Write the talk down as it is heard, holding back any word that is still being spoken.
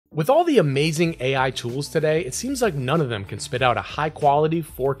With all the amazing AI tools today, it seems like none of them can spit out a high-quality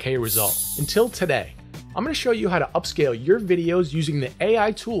 4K result. Until today, I'm going to show you how to upscale your videos using the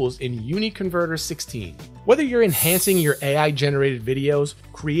AI tools in UniConverter 16. Whether you're enhancing your AI-generated videos,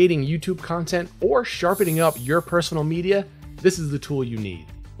 creating YouTube content, or sharpening up your personal media, this is the tool you need.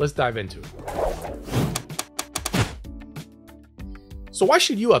 Let's dive into it. So why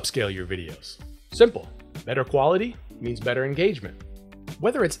should you upscale your videos? Simple. Better quality means better engagement.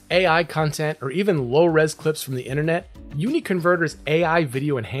 Whether it's AI content or even low-res clips from the internet, UniConverter's AI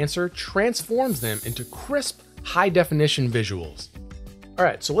video enhancer transforms them into crisp, high-definition visuals.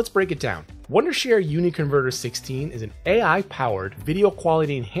 Alright, so let's break it down. Wondershare UniConverter 16 is an AI-powered video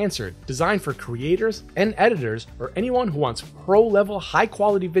quality enhancer designed for creators and editors or anyone who wants pro-level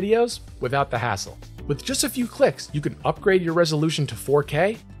high-quality videos without the hassle. With just a few clicks, you can upgrade your resolution to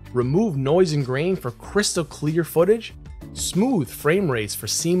 4K, remove noise and grain for crystal clear footage, smooth frame rates for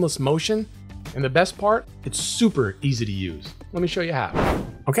seamless motion, and the best part, it's super easy to use. Let me show you how.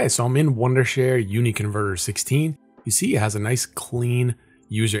 Okay, so I'm in Wondershare UniConverter 16. You see it has a nice clean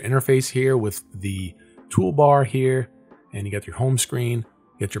user interface here with the toolbar here, and you got your home screen,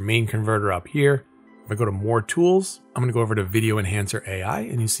 you got your main converter up here. If I go to more tools, I'm gonna go over to Video Enhancer AI,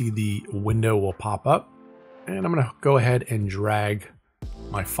 and you see the window will pop up. And I'm gonna go ahead and drag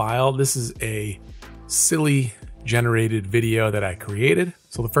my file. This is a silly generated video that I created.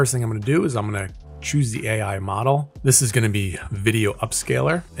 So the first thing I'm going to do is I'm going to choose the AI model. This is going to be Video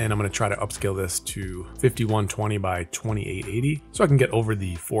Upscaler, and I'm going to try to upscale this to 5120 by 2880 so I can get over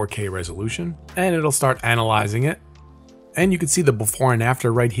the 4K resolution, and it'll start analyzing it. And you can see the before and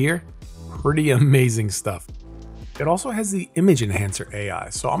after right here. Pretty amazing stuff. It also has the Image Enhancer AI.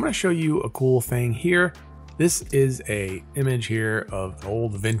 So I'm going to show you a cool thing here. This is a image here of an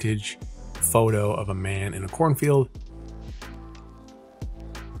old vintage photo of a man in a cornfield.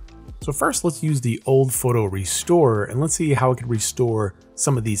 So first, let's use the old photo restorer and let's see how it can restore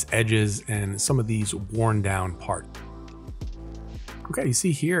some of these edges and some of these worn down parts. Okay, you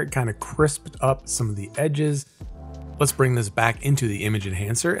see here it kind of crisped up some of the edges. Let's bring this back into the image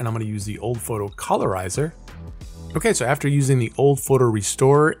enhancer, and I'm going to use the old photo colorizer. Okay, so after using the old photo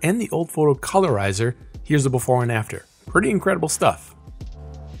restorer and the old photo colorizer, here's the before and after. Pretty incredible stuff.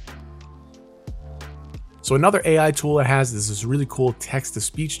 So another AI tool it has is this really cool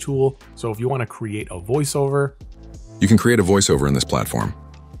text-to-speech tool. So if you want to create a voiceover, you can create a voiceover in this platform.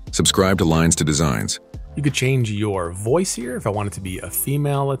 Subscribe to Lines to Designs. You could change your voice here if I want it to be a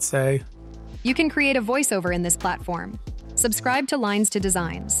female, let's say. You can create a voiceover in this platform. Subscribe to Lines to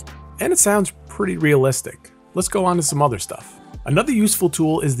Designs. And it sounds pretty realistic. Let's go on to some other stuff. Another useful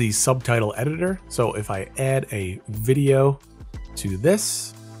tool is the subtitle editor. So if I add a video to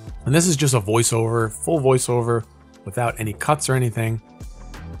this, and this is just a voiceover, full voiceover without any cuts or anything.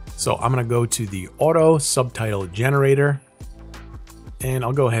 So I'm gonna go to the auto subtitle generator, and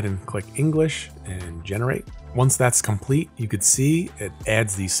I'll go ahead and click English and generate. Once that's complete, you could see it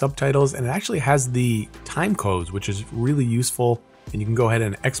adds the subtitles, and it actually has the time codes, which is really useful. And you can go ahead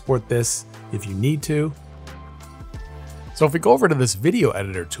and export this if you need to. So if we go over to this video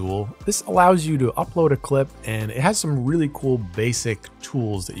editor tool, this allows you to upload a clip, and it has some really cool basic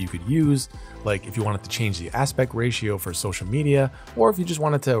tools that you could use, like if you wanted to change the aspect ratio for social media, or if you just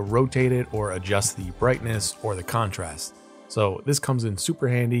wanted to rotate it or adjust the brightness or the contrast. So this comes in super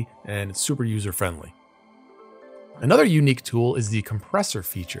handy and it's super user friendly. Another unique tool is the compressor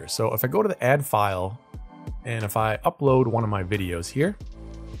feature. So if I go to the add file, and if I upload one of my videos here,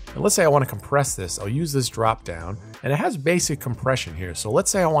 and let's say I want to compress this, I'll use this drop down, and it has basic compression here. So let's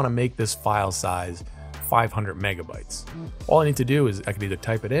say I want to make this file size 500 megabytes. All I need to do is I could either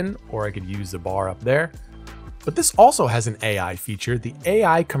type it in or I could use the bar up there. But this also has an AI feature, the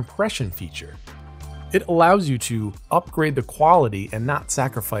AI compression feature. It allows you to upgrade the quality and not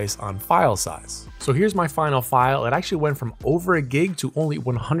sacrifice on file size. So here's my final file. It actually went from over a gig to only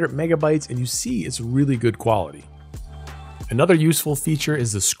 100 megabytes, and you see it's really good quality. Another useful feature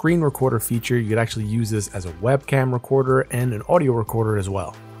is the screen recorder feature. You could actually use this as a webcam recorder and an audio recorder as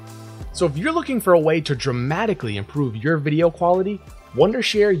well. So if you're looking for a way to dramatically improve your video quality,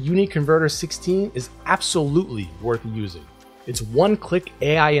 Wondershare UniConverter 16 is absolutely worth using. Its one-click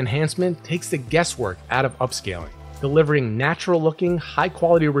AI enhancement takes the guesswork out of upscaling, delivering natural-looking,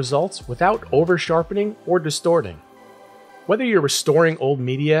 high-quality results without over-sharpening or distorting. Whether you're restoring old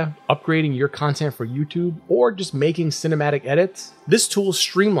media, upgrading your content for YouTube, or just making cinematic edits, this tool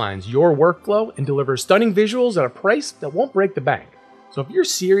streamlines your workflow and delivers stunning visuals at a price that won't break the bank. So if you're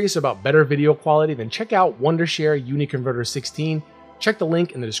serious about better video quality, then check out Wondershare UniConverter 16. Check the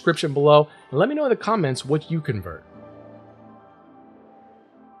link in the description below and let me know in the comments what you convert.